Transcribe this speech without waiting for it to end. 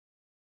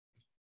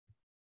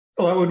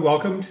Hello and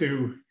welcome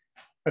to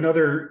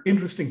another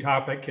interesting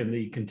topic in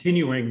the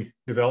continuing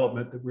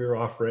development that we're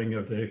offering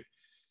of the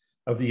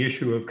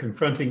issue of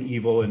confronting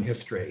evil in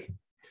history.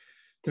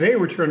 Today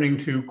we're turning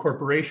to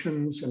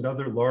corporations and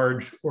other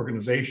large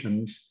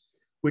organizations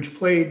which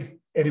played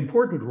an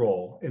important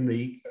role in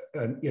the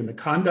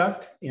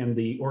conduct and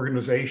the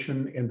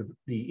organization and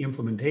the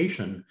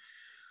implementation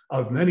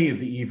of many of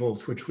the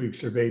evils which we've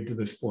surveyed to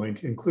this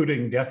point,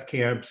 including death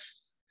camps,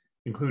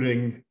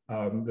 including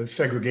the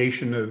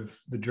segregation of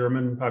the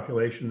German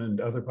population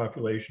and other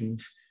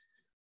populations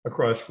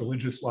across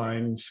religious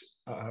lines.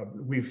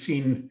 We've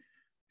seen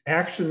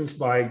actions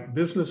by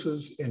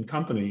businesses and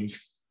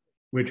companies,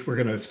 which we're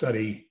going to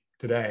study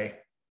today.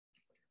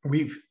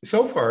 We've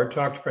so far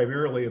talked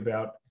primarily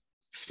about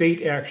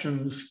state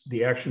actions,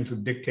 the actions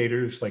of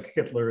dictators like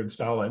Hitler and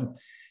Stalin,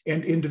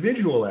 and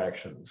individual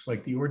actions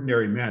like the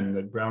ordinary men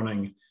that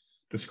Browning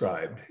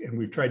described. And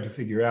we've tried to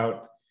figure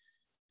out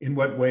in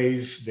what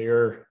ways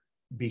their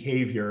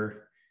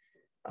behavior,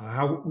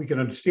 how we can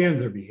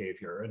understand their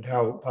behavior, and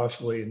how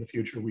possibly in the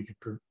future we could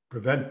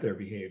prevent their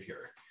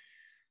behavior.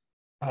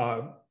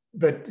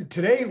 But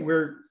today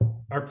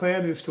our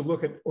plan is to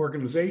look at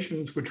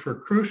organizations which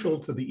were crucial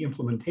to the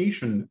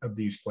implementation of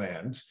these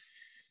plans.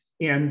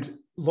 And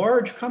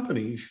large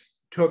companies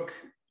took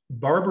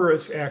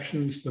barbarous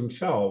actions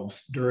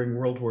themselves during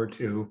World War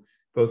II,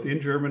 both in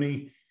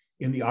Germany,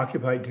 in the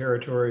occupied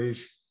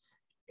territories,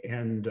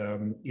 and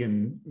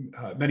in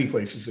many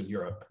places in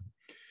Europe.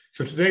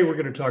 So today we're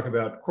going to talk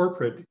about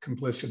corporate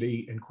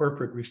complicity and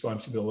corporate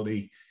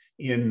responsibility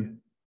in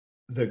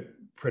the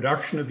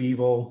production of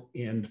evil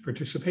and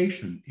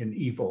participation in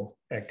evil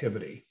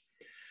activity.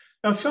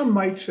 Now, some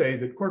might say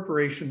that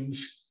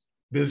corporations,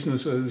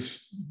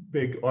 businesses,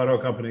 big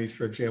auto companies,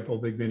 for example,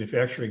 big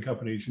manufacturing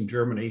companies in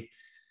Germany,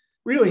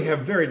 really have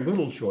very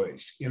little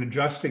choice in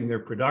adjusting their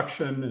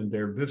production and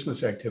their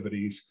business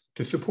activities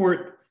to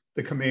support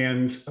the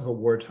commands of a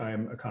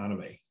wartime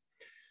economy.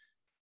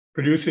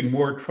 Producing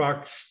more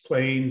trucks,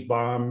 planes,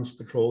 bombs,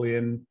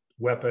 petroleum,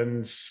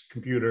 weapons,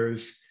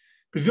 computers.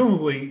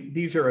 Presumably,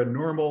 these are a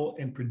normal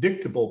and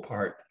predictable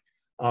part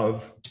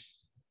of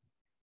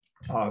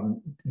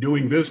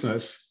doing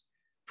business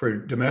for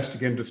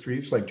domestic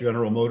industries like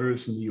General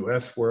Motors in the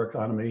US war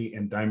economy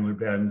and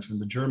Daimler-Benz in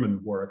the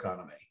German war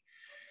economy.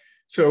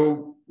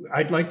 So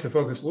I'd like to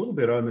focus a little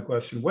bit on the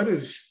question, what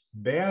is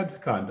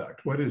bad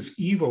conduct? What is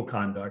evil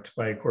conduct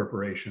by a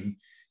corporation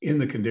in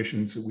the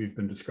conditions that we've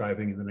been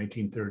describing in the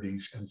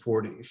 1930s and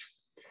 40s?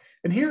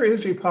 And here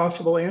is a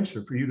possible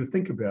answer for you to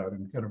think about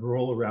and kind of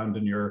roll around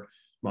in your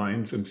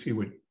minds and see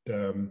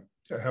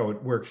how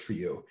it works for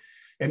you.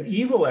 An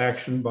evil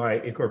action by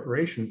a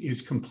corporation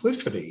is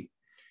complicity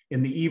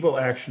in the evil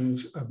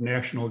actions of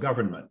national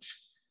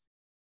governments.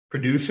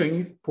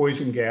 Producing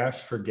poison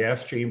gas for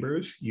gas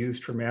chambers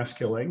used for mass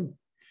killing,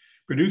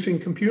 producing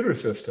computer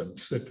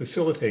systems that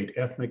facilitate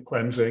ethnic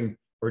cleansing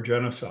or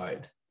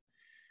genocide,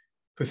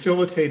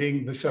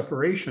 facilitating the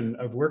separation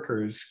of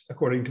workers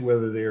according to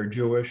whether they are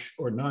Jewish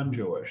or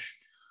non-Jewish.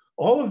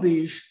 All of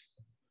these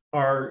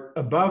are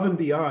above and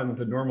beyond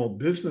the normal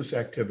business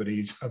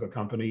activities of a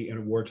company in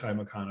a wartime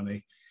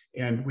economy,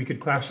 and we could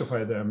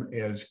classify them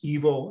as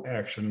evil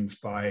actions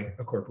by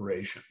a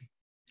corporation.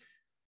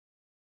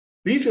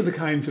 These are the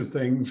kinds of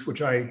things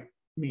which I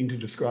mean to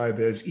describe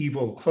as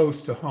evil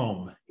close to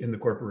home in the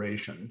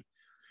corporation,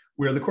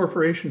 where the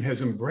corporation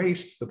has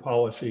embraced the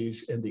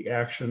policies and the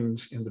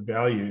actions and the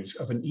values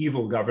of an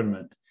evil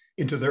government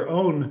into their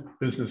own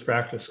business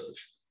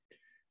practices.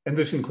 And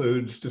this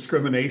includes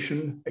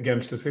discrimination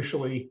against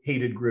officially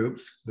hated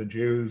groups, the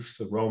Jews,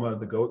 the Roma,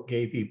 the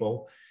gay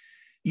people,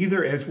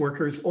 either as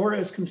workers or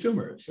as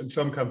consumers. And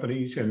some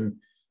companies in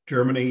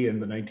Germany in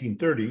the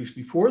 1930s,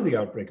 before the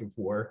outbreak of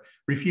war,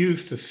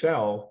 refused to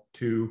sell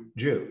to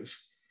Jews.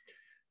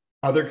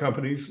 Other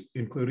companies,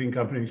 including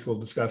companies we'll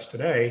discuss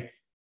today,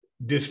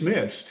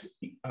 dismissed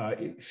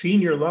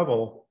senior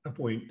level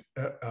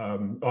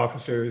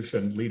officers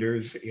and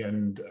leaders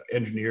and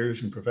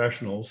engineers and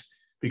professionals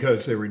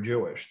because they were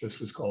Jewish. This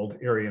was called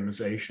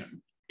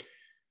Aryanization.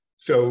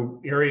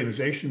 So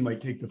Aryanization might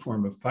take the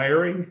form of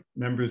firing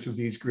members of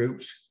these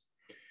groups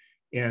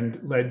and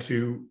led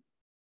to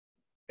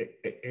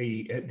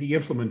the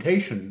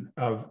implementation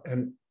of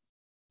an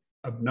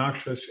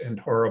obnoxious and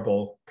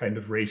horrible kind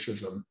of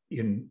racism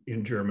in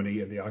Germany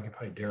and the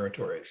occupied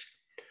territories.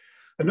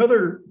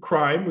 Another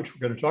crime, which we're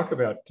going to talk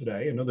about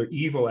today, another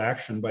evil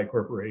action by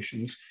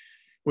corporations,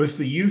 was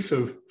the use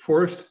of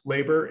forced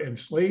labor and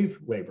slave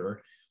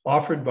labor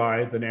offered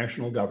by the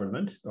national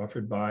government,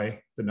 offered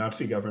by the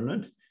Nazi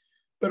government,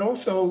 but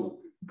also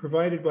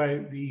provided by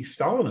the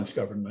Stalinist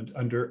government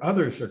under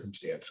other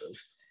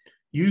circumstances.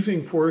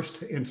 Using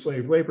forced and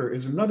slave labor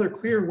is another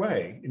clear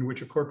way in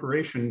which a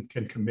corporation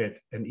can commit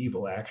an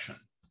evil action.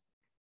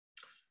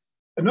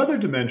 Another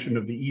dimension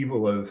of the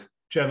evil of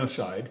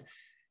genocide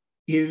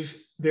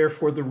is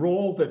therefore the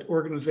role that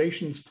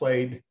organizations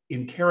played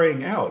in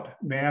carrying out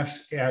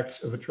mass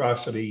acts of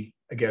atrocity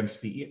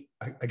against the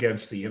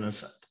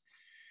innocent.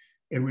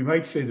 And we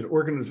might say that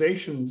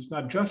organizations,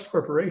 not just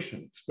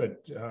corporations, but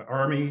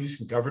armies,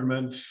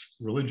 governments,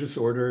 religious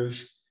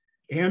orders,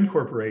 and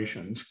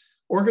corporations,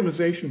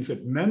 organizations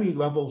at many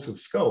levels of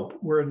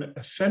scope were an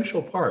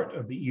essential part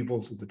of the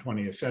evils of the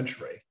 20th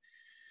century.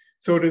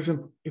 So it is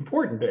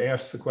important to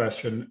ask the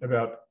question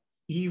about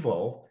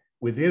evil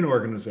within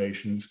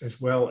organizations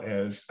as well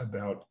as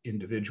about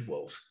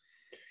individuals.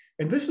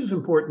 And this is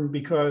important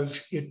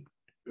because it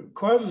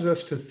causes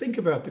us to think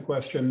about the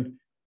question,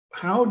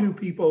 how do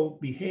people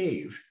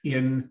behave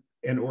in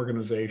an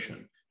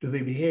organization? Do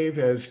they behave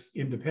as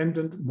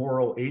independent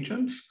moral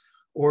agents,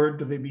 or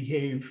do they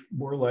behave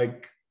more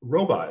like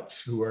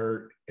robots who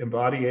are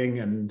embodying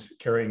and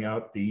carrying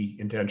out the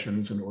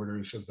intentions and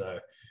orders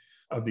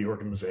of the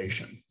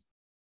organization?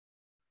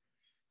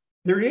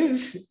 There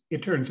is,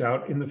 it turns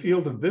out, in the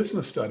field of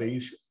business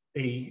studies,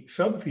 a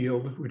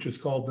subfield which is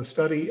called the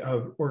study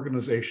of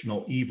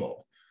organizational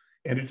evil.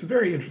 And it's a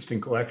very interesting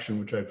collection,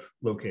 which I've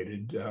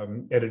located,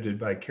 edited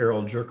by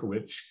Carol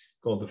Jerkowitz,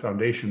 called The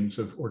Foundations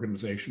of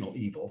Organizational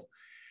Evil.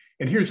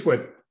 And here's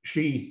what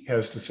she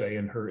has to say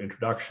in her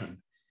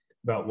introduction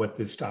about what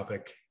this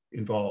topic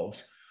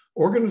involves.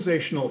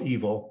 Organizational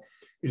evil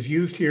is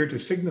used here to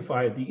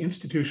signify the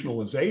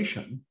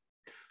institutionalization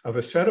of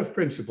a set of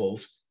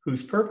principles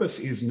whose purpose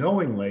is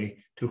knowingly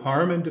to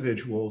harm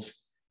individuals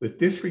with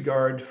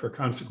disregard for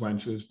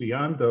consequences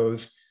beyond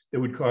those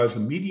that would cause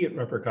immediate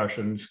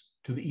repercussions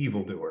to the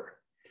evildoer.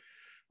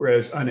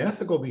 Whereas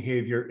unethical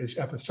behavior is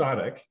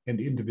episodic and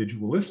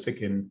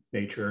individualistic in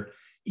nature,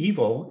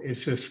 evil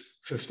is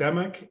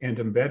systemic and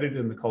embedded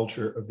in the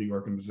culture of the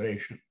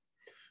organization.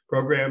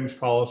 Programs,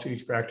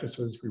 policies,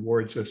 practices,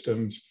 reward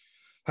systems,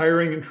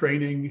 hiring and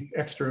training,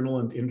 external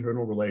and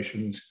internal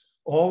relations,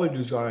 all are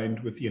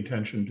designed with the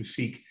intention to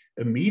seek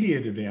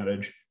immediate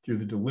advantage through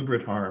the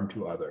deliberate harm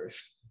to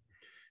others.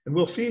 And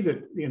we'll see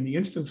that in the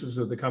instances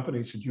of the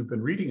companies that you've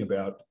been reading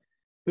about,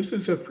 this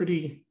is a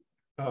pretty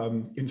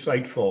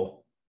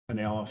insightful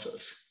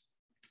analysis.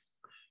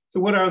 So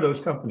what are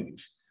those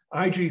companies?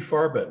 IG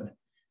Farben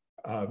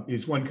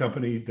is one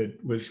company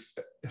that was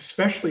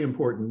especially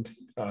important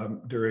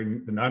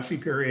during the Nazi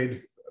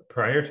period,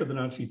 prior to the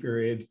Nazi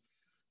period,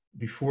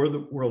 before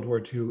the World War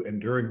II,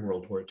 and during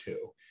World War II.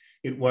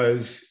 It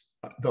was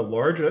the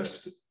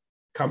largest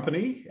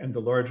company and the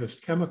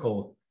largest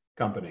chemical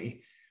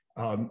company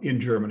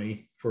in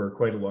Germany for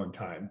quite a long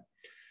time.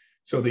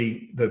 So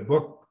the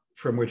book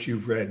from which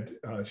you've read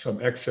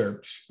some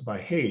excerpts by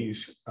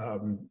Hayes,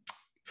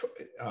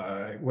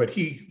 what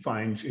he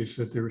finds is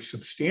that there is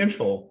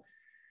substantial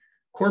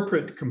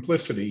corporate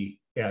complicity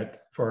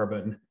at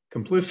Farben,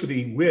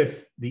 complicity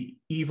with the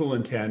evil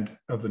intent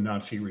of the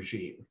Nazi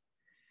regime.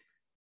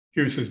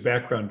 Here's his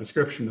background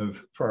description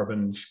of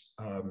Farben's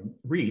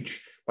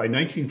reach. By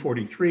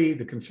 1943,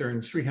 the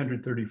concern's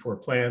 334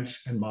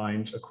 plants and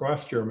mines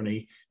across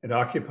Germany and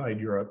occupied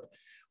Europe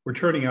were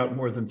turning out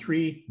more than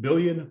 3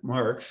 billion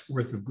marks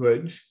worth of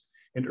goods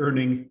and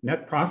earning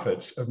net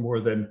profits of more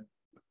than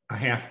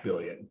 $500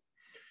 million.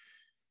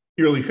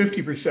 Nearly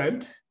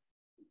 50%,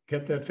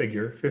 get that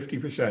figure,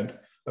 50%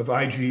 of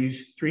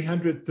IG's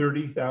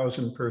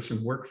 330,000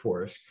 person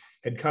workforce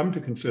had come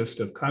to consist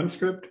of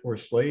conscript or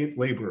slave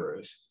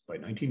laborers by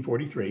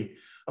 1943,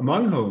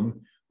 among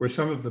whom were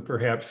some of the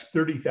perhaps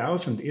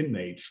 30,000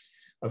 inmates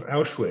of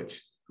Auschwitz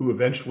who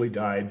eventually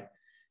died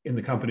in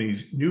the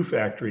company's new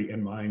factory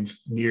and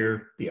mines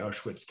near the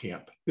Auschwitz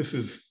camp. This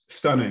is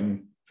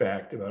stunning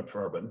fact about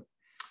Farben.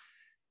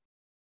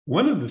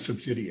 One of the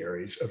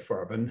subsidiaries of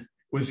Farben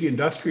was the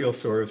industrial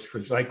source for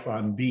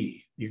Zyklon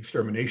B, the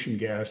extermination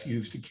gas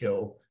used to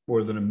kill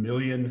more than 1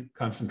 million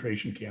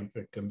concentration camp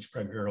victims,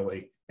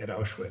 primarily at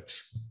Auschwitz.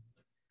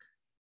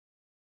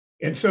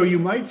 And so you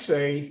might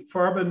say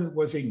Farben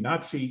was a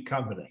Nazi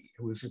company.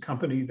 It was a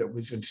company that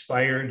was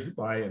inspired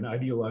by an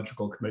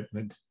ideological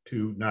commitment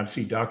to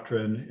Nazi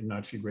doctrine and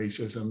Nazi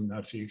racism,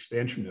 Nazi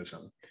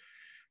expansionism.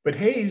 But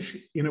Hayes,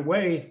 in a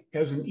way,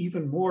 has an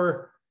even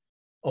more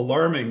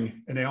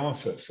alarming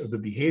analysis of the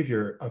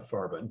behavior of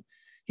Farben.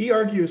 He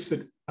argues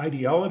that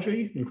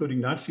ideology, including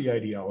Nazi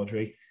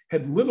ideology,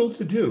 had little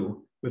to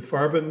do with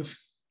Farben's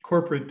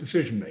corporate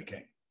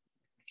decision-making.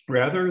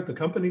 Rather, the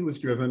company was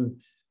driven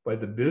by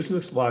the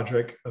business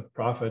logic of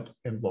profit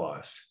and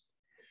loss.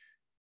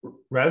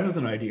 Rather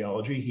than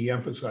ideology, he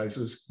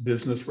emphasizes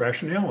business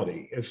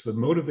rationality as the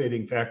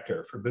motivating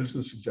factor for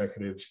business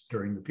executives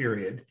during the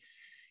period.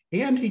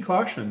 And he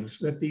cautions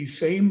that these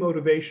same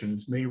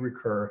motivations may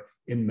recur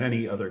in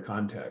many other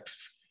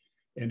contexts.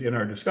 And in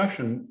our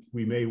discussion,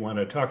 we may want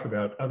to talk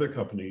about other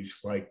companies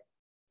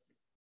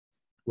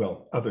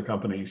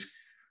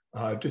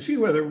to see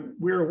whether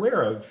we're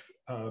aware of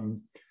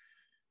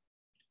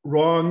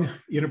wrong,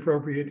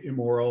 inappropriate,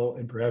 immoral,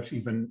 and perhaps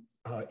even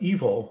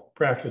evil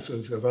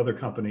practices of other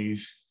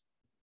companies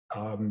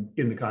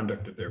in the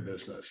conduct of their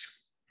business.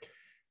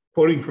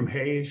 Quoting from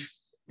Hayes,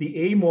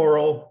 the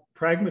amoral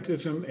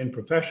pragmatism and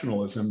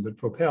professionalism that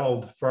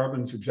propelled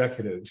Farben's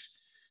executives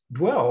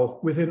dwell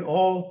within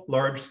all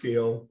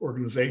large-scale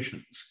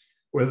organizations,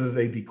 whether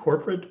they be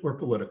corporate or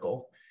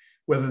political,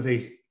 whether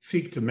they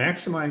seek to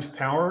maximize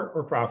power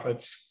or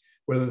profits,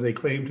 whether they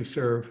claim to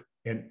serve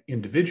an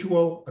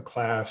individual, a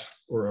class,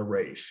 or a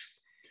race.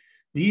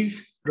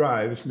 These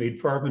drives made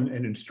Farben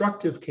an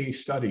instructive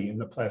case study in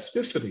the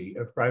plasticity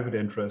of private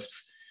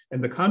interests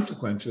and the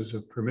consequences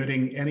of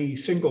permitting any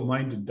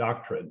single-minded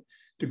doctrine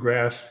to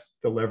grasp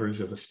the levers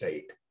of a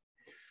state.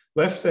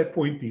 Lest that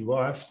point be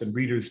lost and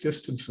readers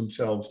distance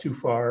themselves too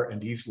far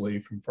and easily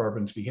from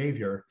Farben's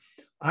behavior,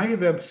 I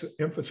have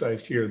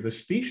emphasized here the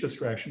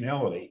specious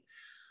rationality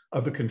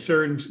of the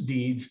concerns,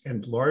 deeds,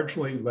 and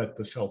largely let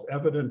the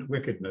self-evident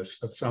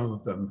wickedness of some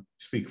of them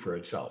speak for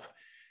itself.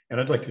 And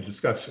I'd like to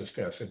discuss this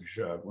passage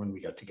when we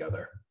get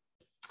together.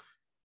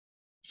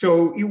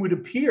 So it would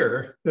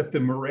appear that the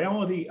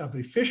morality of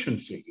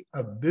efficiency,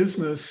 of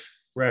business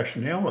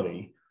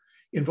rationality,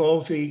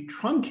 involves a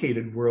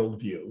truncated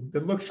worldview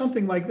that looks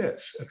something like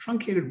this, a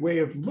truncated way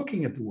of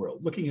looking at the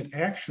world, looking at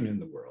action in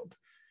the world.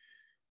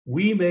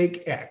 We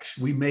make X,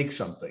 we make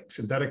something,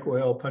 synthetic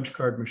oil, punch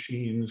card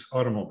machines,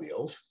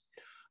 automobiles.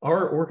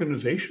 Our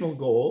organizational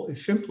goal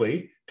is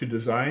simply to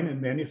design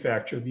and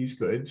manufacture these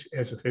goods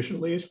as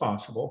efficiently as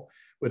possible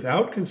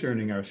without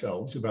concerning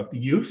ourselves about the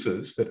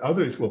uses that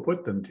others will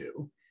put them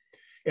to,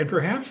 and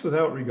perhaps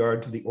without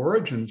regard to the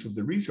origins of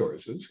the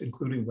resources,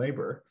 including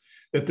labor,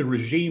 that the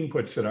regime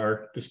puts at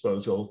our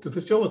disposal to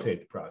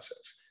facilitate the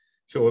process.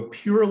 So a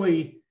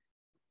purely,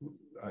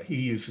 he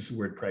uses the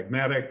word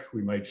pragmatic,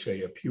 we might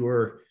say a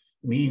pure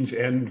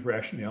means-end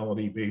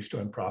rationality based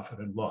on profit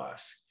and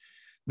loss.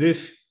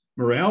 This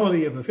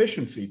morality of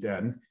efficiency,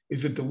 then,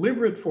 is a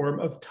deliberate form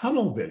of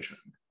tunnel vision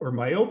or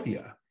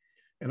myopia.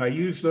 And I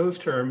use those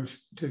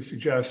terms to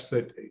suggest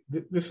that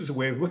this is a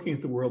way of looking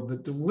at the world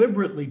that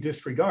deliberately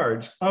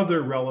disregards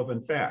other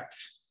relevant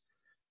facts.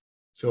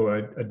 So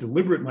a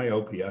deliberate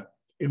myopia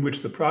in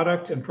which the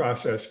product and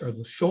process are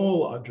the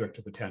sole object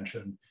of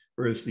attention,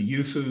 whereas the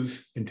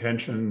uses,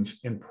 intentions,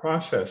 and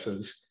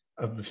processes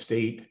of the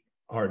state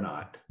are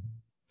not.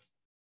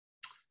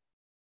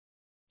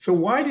 So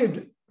why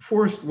did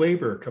forced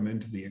labor come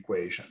into the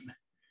equation?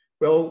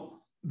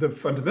 Well, the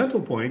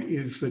fundamental point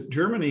is that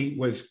Germany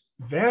was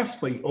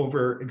vastly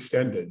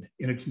overextended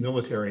in its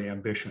military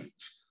ambitions.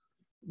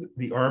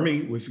 The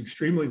army was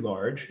extremely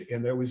large,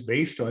 and that was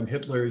based on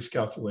Hitler's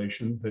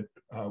calculation that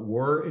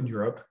war in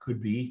Europe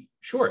could be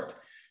short.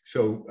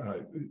 So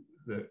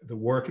the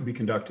war could be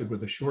conducted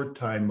with a short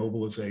time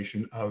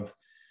mobilization of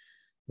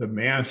the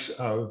mass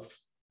of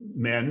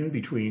men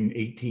between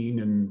 18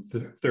 and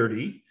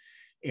 30,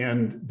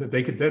 and that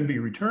they could then be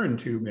returned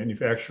to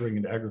manufacturing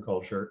and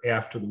agriculture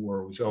after the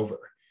war was over.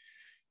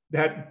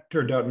 That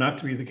turned out not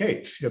to be the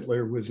case.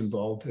 Hitler was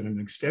involved in an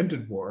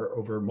extended war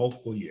over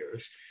multiple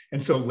years.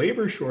 And so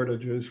labor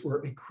shortages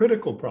were a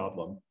critical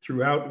problem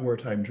throughout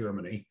wartime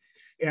Germany,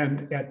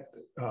 and at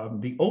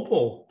the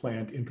Opel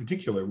plant in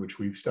particular, which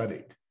we've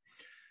studied.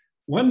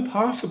 One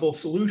possible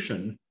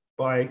solution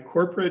by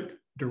corporate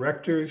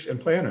directors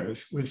and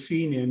planners was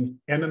seen in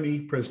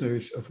enemy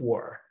prisoners of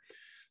war.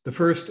 The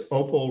first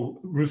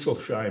Opel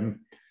Rüsselsheim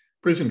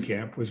prison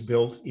camp was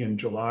built in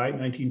July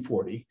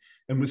 1940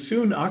 and was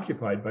soon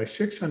occupied by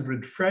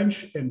 600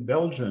 French and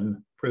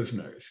Belgian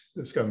prisoners.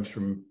 This comes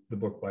from the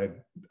book by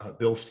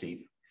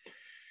Bilstein.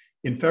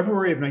 In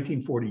February of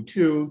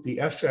 1942, the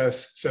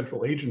SS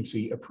Central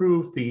Agency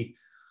approved the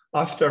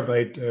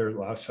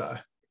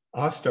Ostarbeiterlasse,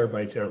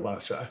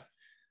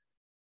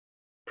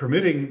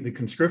 permitting the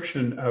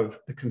conscription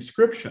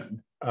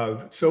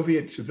of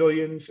Soviet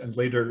civilians and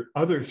later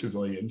other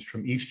civilians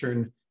from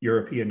Eastern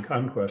European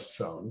conquest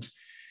zones.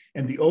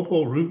 And the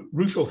Opel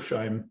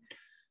Rüsselsheim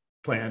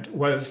plant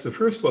was the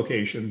first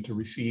location to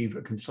receive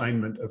a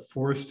consignment of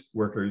forced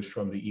workers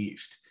from the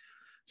East.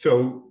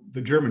 So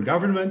the German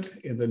government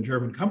and then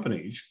German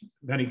companies,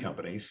 many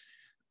companies,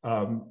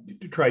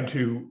 tried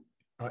to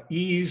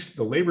ease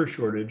the labor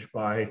shortage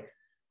by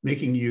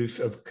making use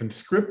of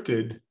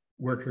conscripted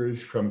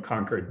workers from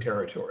conquered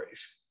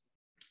territories.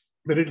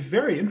 But it is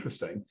very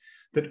interesting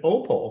that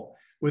Opel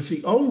was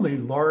the only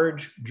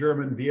large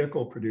German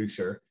vehicle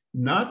producer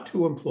not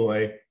to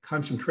employ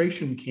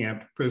concentration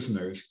camp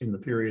prisoners in the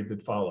period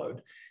that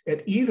followed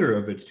at either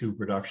of its two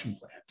production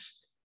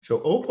plants. So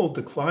Opel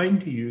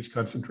declined to use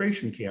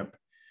concentration camp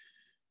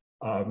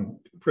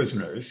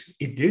prisoners.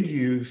 It did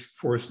use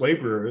forced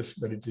laborers,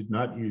 but it did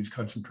not use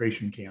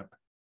concentration camp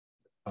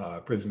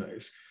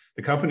prisoners.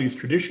 The company's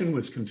tradition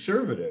was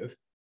conservative,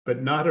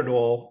 but not at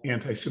all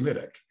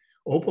anti-Semitic.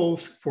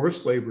 Opel's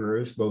forced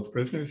laborers, both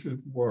prisoners of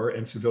war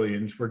and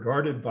civilians, were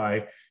guarded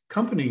by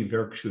company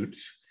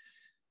Werkschutz.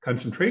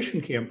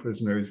 Concentration camp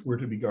prisoners were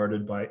to be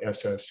guarded by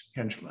SS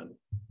henchmen.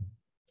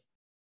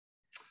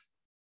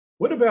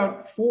 What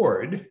about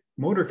Ford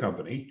Motor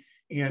Company,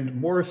 and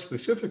more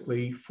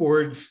specifically,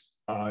 Ford's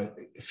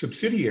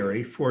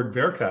subsidiary, Ford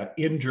Werke,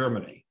 in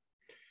Germany?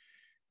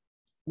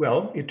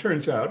 Well, it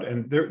turns out,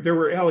 and there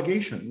were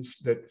allegations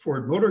that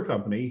Ford Motor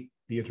Company,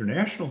 the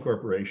international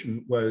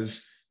corporation,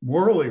 was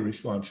morally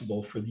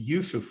responsible for the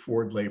use of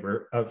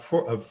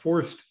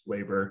forced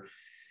labor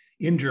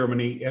in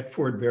Germany at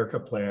Ford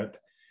Werke plant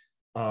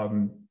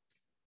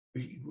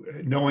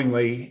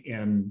knowingly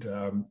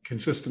and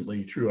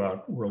consistently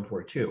throughout World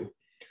War II.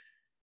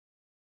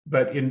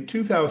 But in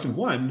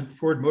 2001,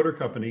 Ford Motor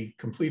Company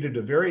completed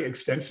a very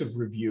extensive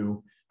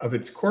review of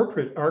its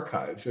corporate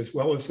archives, as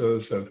well as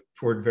those of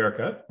Ford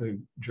Werke,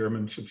 the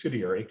German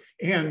subsidiary,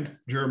 and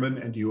German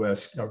and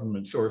US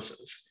government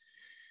sources.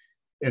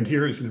 And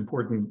here is an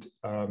important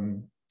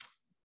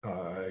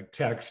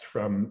text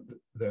from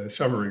the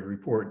summary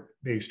report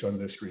based on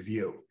this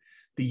review.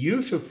 The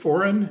use of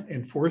foreign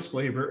and forced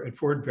labor at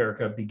Ford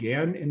Werke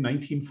began in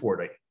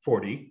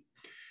 1940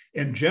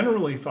 and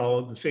generally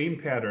followed the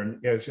same pattern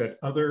as at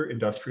other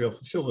industrial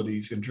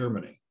facilities in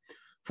Germany.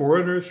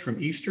 Foreigners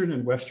from Eastern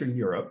and Western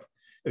Europe,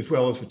 as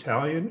well as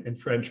Italian and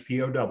French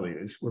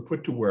POWs, were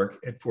put to work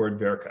at Ford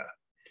Werke.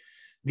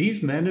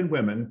 These men and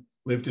women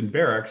lived in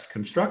barracks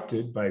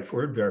constructed by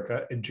Ford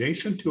Werke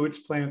adjacent to its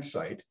plant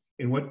site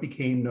in what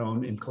became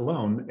known in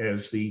Cologne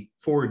as the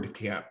Ford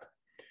Camp.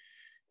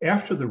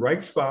 After the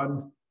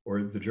Reichsbahn,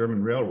 or the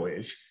German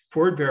railways,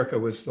 Ford Werke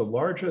was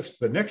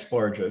the next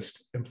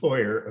largest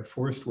employer of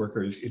forced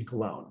workers in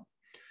Cologne.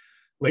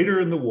 Later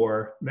in the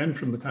war, men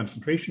from the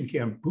concentration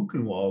camp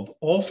Buchenwald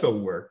also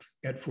worked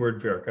at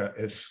Ford Werke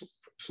as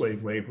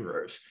slave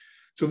laborers.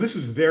 So this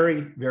is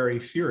very, very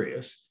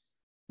serious.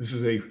 This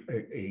is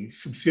a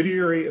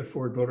subsidiary of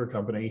Ford Motor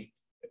Company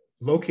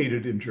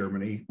located in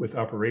Germany with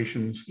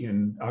operations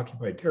in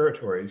occupied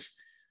territories.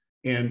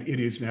 And it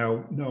is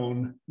now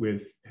known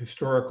with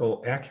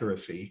historical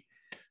accuracy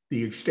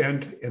the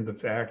extent and the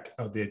fact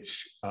of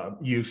its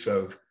use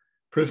of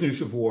prisoners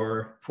of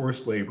war,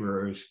 forced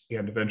laborers,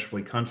 and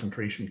eventually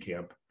concentration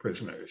camp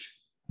prisoners.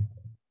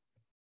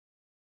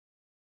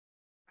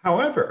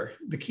 However,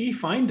 the key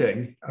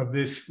finding of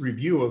this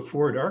review of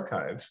Ford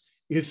archives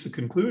is the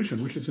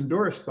conclusion, which is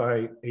endorsed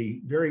by a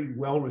very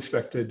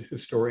well-respected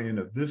historian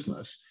of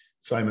business,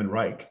 Simon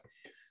Reich.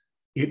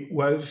 It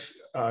was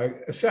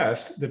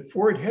assessed that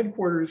Ford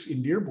headquarters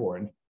in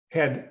Dearborn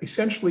had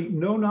essentially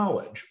no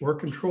knowledge or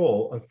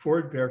control of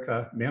Ford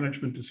Werke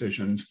management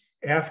decisions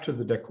after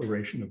the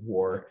declaration of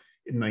war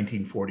in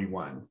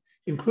 1941,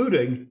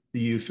 including the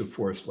use of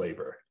forced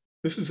labor.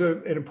 This is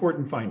an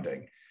important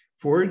finding.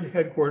 Ford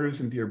headquarters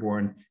in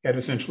Dearborn had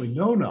essentially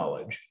no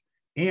knowledge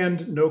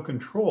and no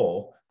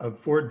control of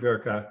Ford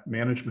Werke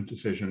management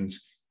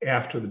decisions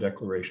after the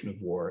declaration of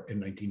war in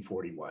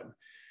 1941.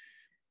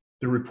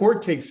 The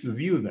report takes the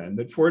view then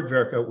that Ford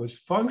Werke was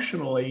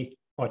functionally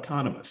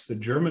autonomous. The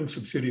German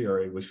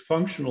subsidiary was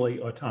functionally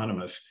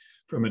autonomous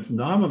from its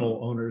nominal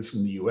owners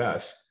in the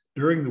US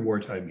during the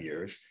wartime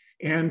years,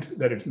 and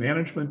that its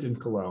management in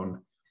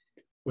Cologne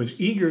was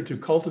eager to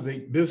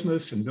cultivate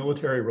business and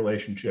military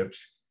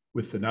relationships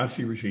with the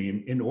Nazi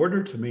regime in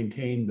order to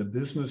maintain the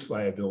business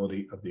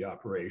viability of the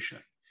operation.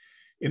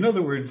 In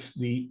other words,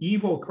 the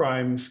evil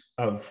crimes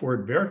of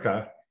Ford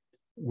Werke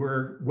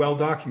were well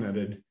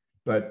documented,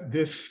 but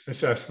this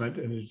assessment,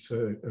 and it's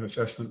an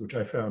assessment which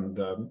I found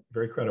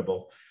very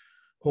credible,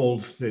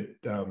 holds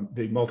that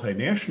the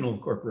multinational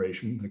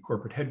corporation, the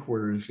corporate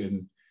headquarters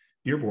in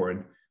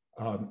Dearborn,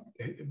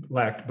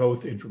 lacked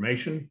both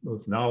information,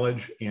 both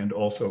knowledge, and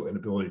also an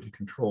ability to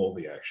control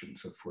the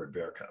actions of Ford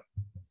Werke.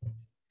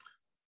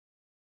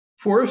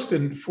 Forced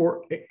and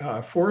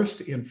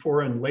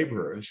foreign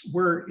laborers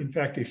were, in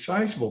fact, a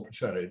sizable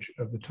percentage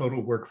of the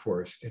total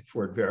workforce at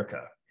Ford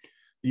Werke.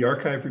 The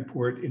archive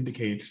report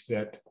indicates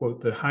that,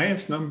 quote, the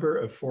highest number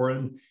of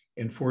foreign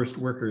and forced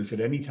workers at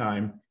any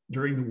time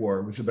during the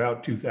war was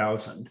about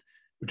 2,000,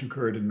 which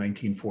occurred in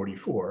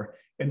 1944.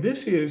 And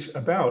this is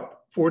about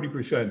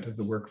 40% of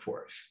the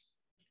workforce.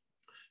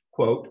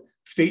 Quote,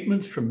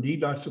 statements from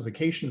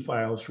denazification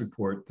files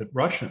report that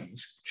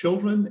Russians,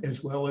 children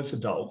as well as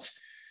adults,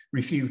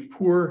 received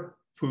poor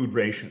food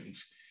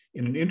rations.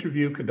 In an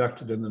interview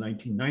conducted in the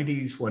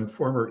 1990s, one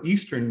former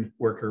Eastern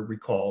worker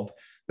recalled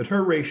that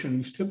her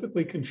rations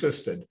typically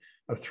consisted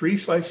of 3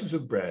 slices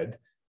of bread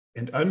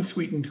and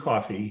unsweetened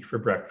coffee for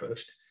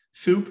breakfast,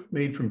 soup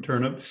made from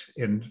turnips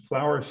and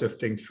flour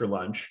siftings for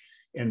lunch,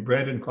 and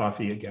bread and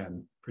coffee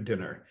again for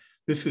dinner.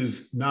 This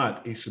is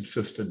not a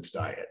subsistence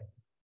diet.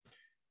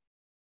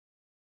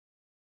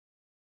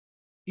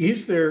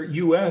 Is there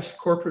US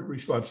corporate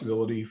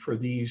responsibility for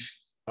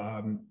these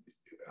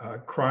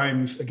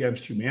crimes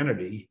against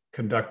humanity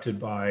conducted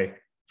by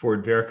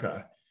Ford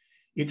Werke?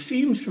 It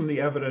seems from the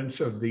evidence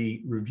of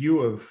the review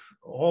of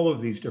all of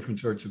these different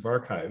sorts of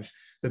archives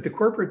that the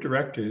corporate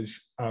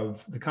directors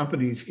of the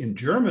companies in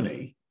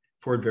Germany,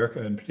 Ford Werke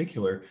in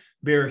particular,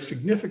 bear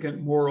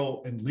significant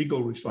moral and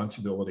legal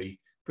responsibility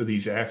for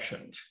these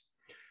actions.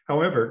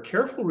 However,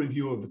 careful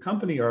review of the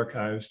company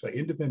archives by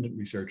independent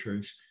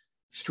researchers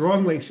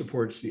strongly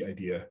supports the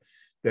idea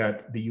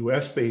that the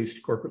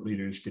US-based corporate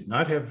leaders did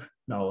not have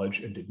knowledge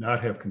and did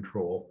not have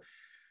control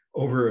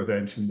over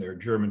events in their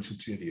German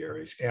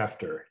subsidiaries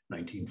after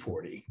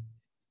 1940.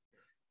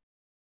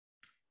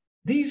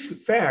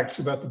 These facts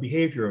about the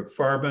behavior of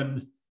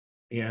Farben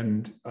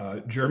and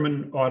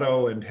German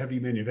auto and heavy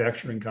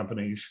manufacturing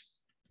companies,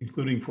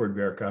 including Ford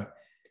Werke,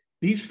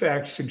 These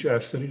facts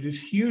suggest that it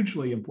is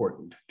hugely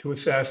important to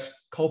assess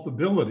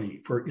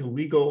culpability for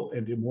illegal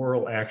and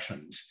immoral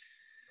actions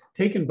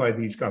taken by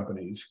these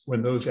companies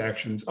when those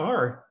actions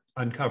are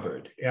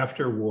uncovered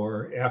after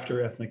war,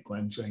 after ethnic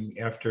cleansing,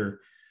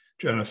 after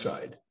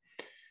genocide.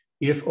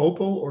 If Opel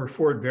or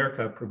Ford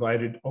Verka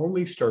provided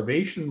only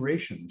starvation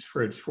rations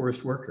for its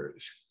forced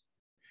workers,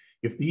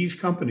 if these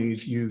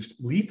companies used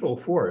lethal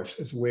force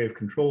as a way of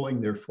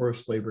controlling their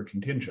forced labor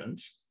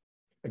contingents,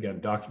 again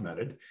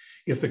documented,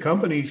 if the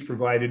companies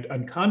provided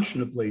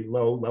unconscionably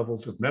low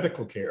levels of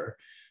medical care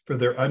for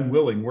their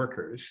unwilling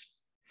workers,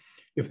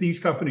 if these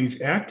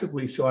companies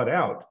actively sought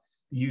out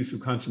the use of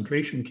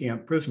concentration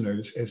camp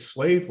prisoners as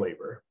slave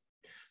labor,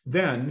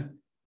 then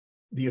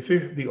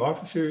the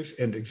officers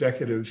and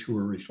executives who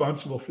were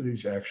responsible for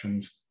these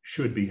actions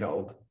should be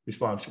held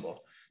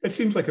responsible. That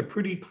seems like a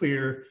pretty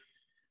clear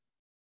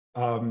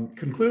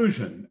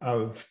conclusion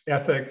of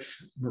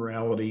ethics,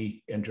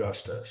 morality, and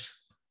justice.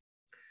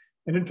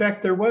 And in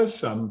fact, there was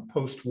some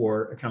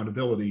post-war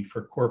accountability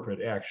for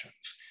corporate actions.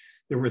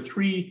 There were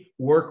 3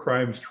 war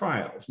crimes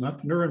trials, not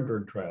the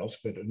Nuremberg trials,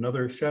 but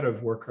another set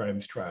of war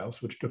crimes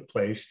trials, which took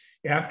place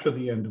after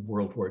the end of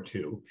World War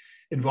II,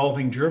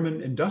 involving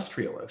German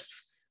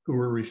industrialists who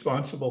were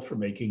responsible for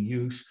making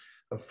use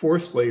of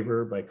forced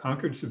labor by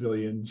conquered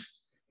civilians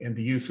and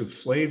the use of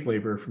slave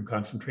labor from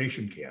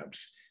concentration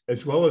camps,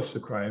 as well as the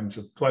crimes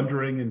of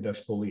plundering and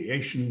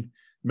despoliation,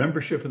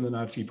 membership in the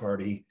Nazi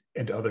Party,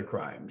 and other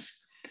crimes.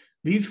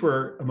 These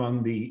were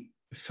among the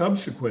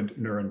subsequent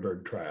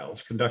Nuremberg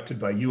trials conducted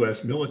by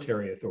US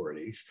military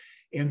authorities,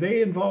 and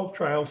they involved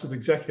trials of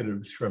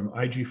executives from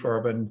IG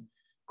Farben,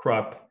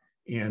 Krupp,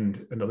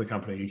 and another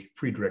company,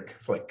 Friedrich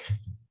Flick.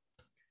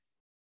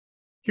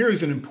 Here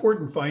is an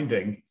important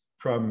finding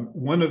from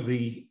one of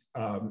the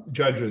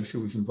judges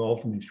who was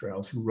involved in these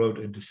trials, who wrote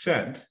a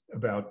dissent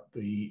about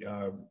the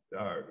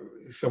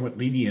somewhat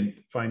lenient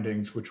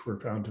findings which were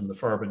found in the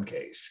Farben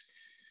case.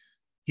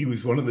 He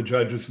was one of the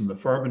judges in the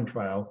Farben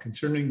trial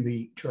concerning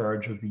the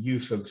charge of the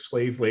use of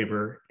slave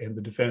labor and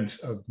the defense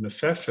of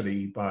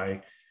necessity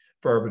by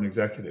Farben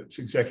executives.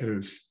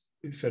 Executives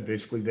said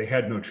basically they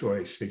had no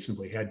choice, they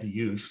simply had to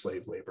use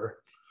slave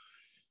labor.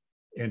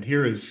 And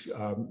here is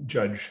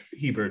Judge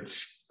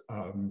Hebert's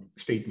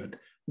statement.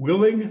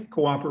 Willing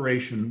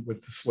cooperation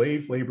with the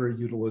slave labor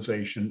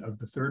utilization of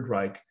the Third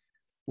Reich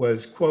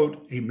was,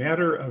 quote, a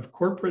matter of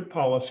corporate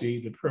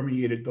policy that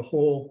permeated the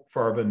whole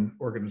Farben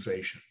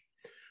organization.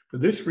 For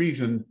this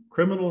reason,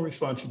 criminal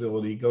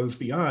responsibility goes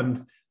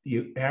beyond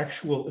the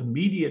actual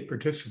immediate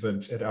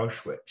participants at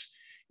Auschwitz.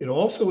 It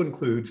also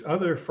includes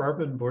other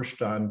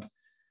Farben-Vorstand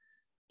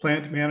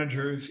plant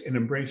managers and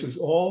embraces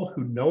all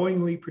who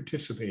knowingly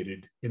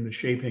participated in the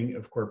shaping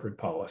of corporate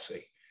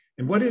policy.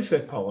 And what is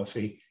that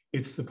policy?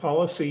 It's the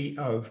policy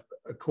of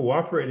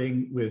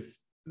cooperating with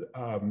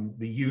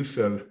the use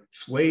of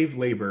slave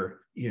labor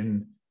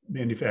in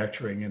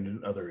manufacturing and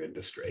in other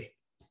industry.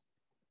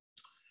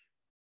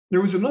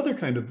 There was another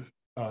kind of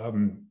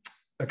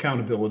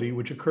accountability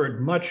which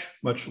occurred much,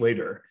 much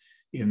later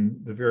in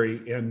the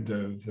very end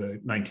of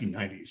the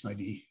 1990s,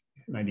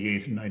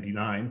 98 and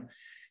 99.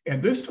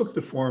 And this took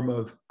the form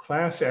of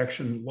class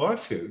action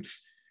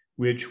lawsuits,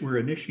 which were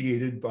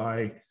initiated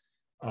by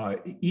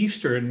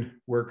Eastern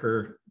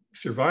worker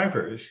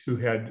survivors who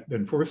had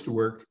been forced to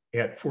work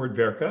at Ford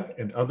Verka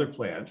and other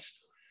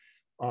plants.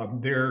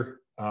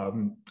 Their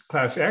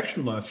class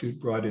action lawsuit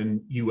brought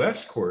in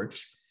US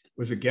courts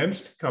was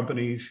against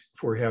companies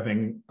for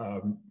having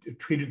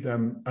treated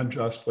them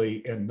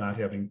unjustly and not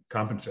having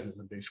compensated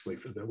them basically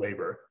for their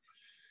labor.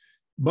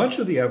 Much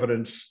of the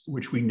evidence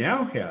which we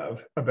now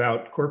have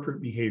about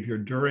corporate behavior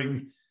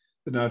during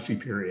the Nazi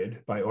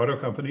period by auto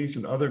companies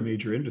and other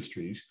major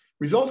industries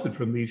resulted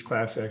from these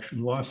class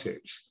action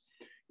lawsuits,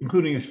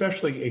 including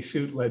especially a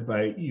suit led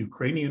by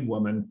Ukrainian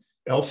woman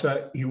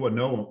Elsa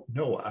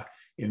Iwanova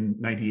in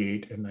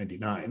 98 and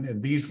 99.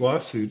 And these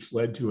lawsuits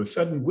led to a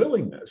sudden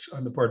willingness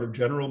on the part of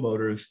General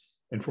Motors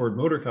and Ford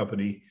Motor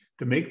Company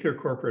to make their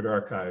corporate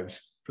archives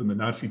from the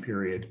Nazi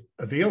period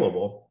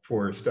available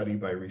for study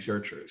by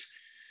researchers.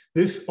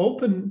 This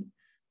open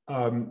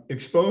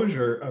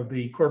exposure of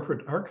the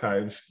corporate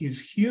archives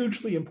is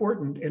hugely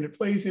important, and it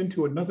plays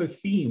into another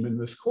theme in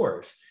this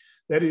course.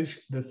 That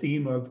is the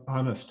theme of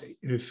honesty.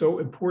 It is so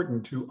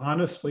important to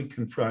honestly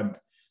confront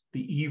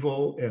the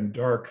evil and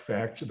dark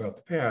facts about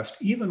the past,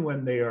 even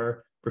when they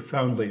are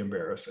profoundly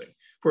embarrassing.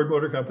 Ford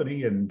Motor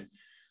Company and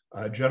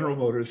General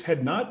Motors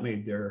had not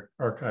made their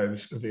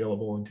archives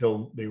available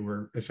until they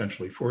were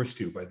essentially forced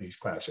to by these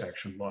class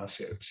action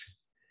lawsuits.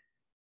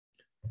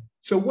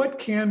 So what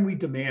can we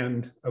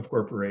demand of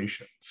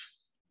corporations?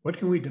 What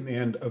can we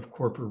demand of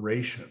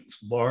corporations,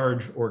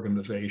 large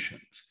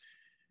organizations?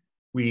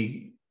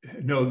 We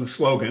know the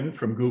slogan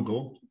from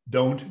Google,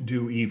 don't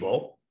do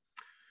evil.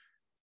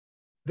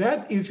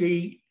 That is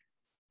a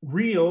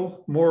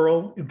real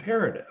moral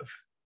imperative.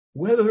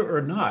 Whether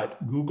or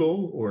not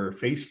Google or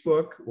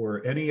Facebook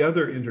or any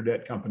other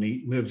internet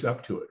company lives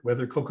up to it,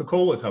 whether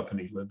Coca-Cola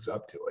company lives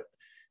up to it.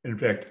 And in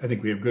fact, I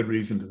think we have good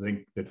reason to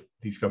think that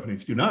these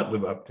companies do not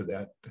live up to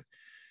that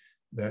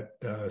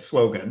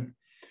slogan.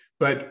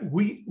 But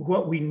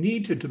what we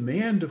need to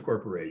demand of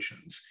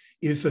corporations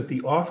is that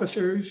the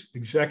officers,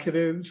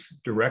 executives,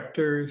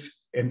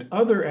 directors, and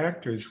other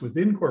actors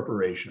within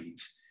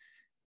corporations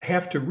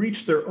have to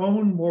reach their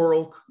own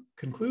moral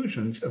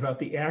conclusions about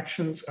the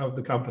actions of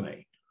the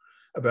company,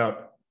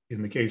 about,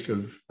 in the case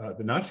of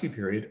the Nazi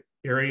period,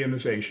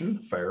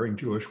 Aryanization, firing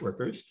Jewish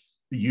workers,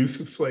 the use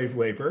of slave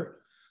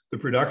labor, the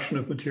production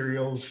of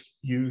materials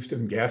used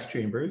in gas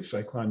chambers,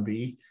 Zyklon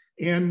B,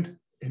 and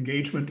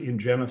engagement in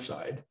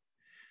genocide.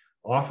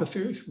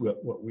 Officers,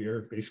 what we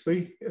are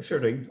basically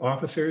asserting,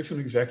 officers and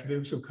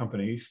executives of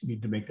companies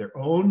need to make their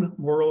own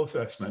moral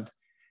assessment,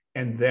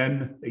 and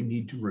then they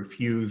need to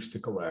refuse to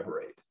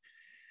collaborate.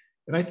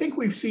 And I think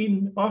we've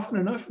seen often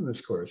enough in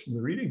this course, in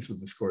the readings of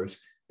this course,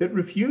 that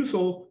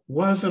refusal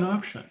was an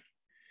option.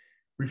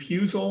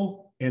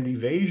 Refusal and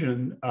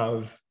evasion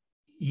of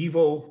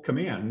evil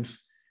commands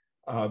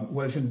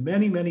was in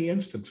many, many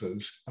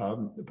instances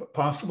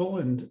possible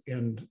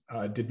and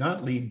did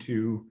not lead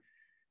to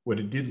what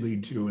it did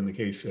lead to in the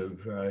case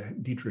of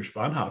Dietrich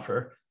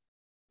Bonhoeffer,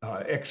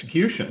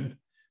 execution.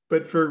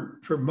 But for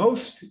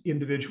most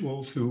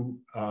individuals who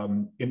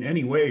in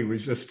any way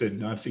resisted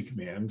Nazi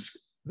commands,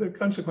 the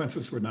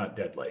consequences were not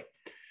deadly.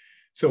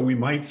 So we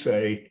might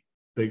say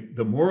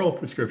the moral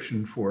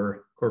prescription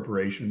for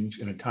corporations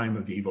in a time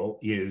of evil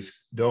is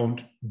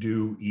don't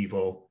do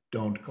evil,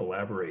 don't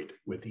collaborate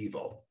with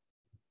evil.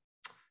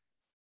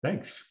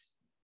 Thanks.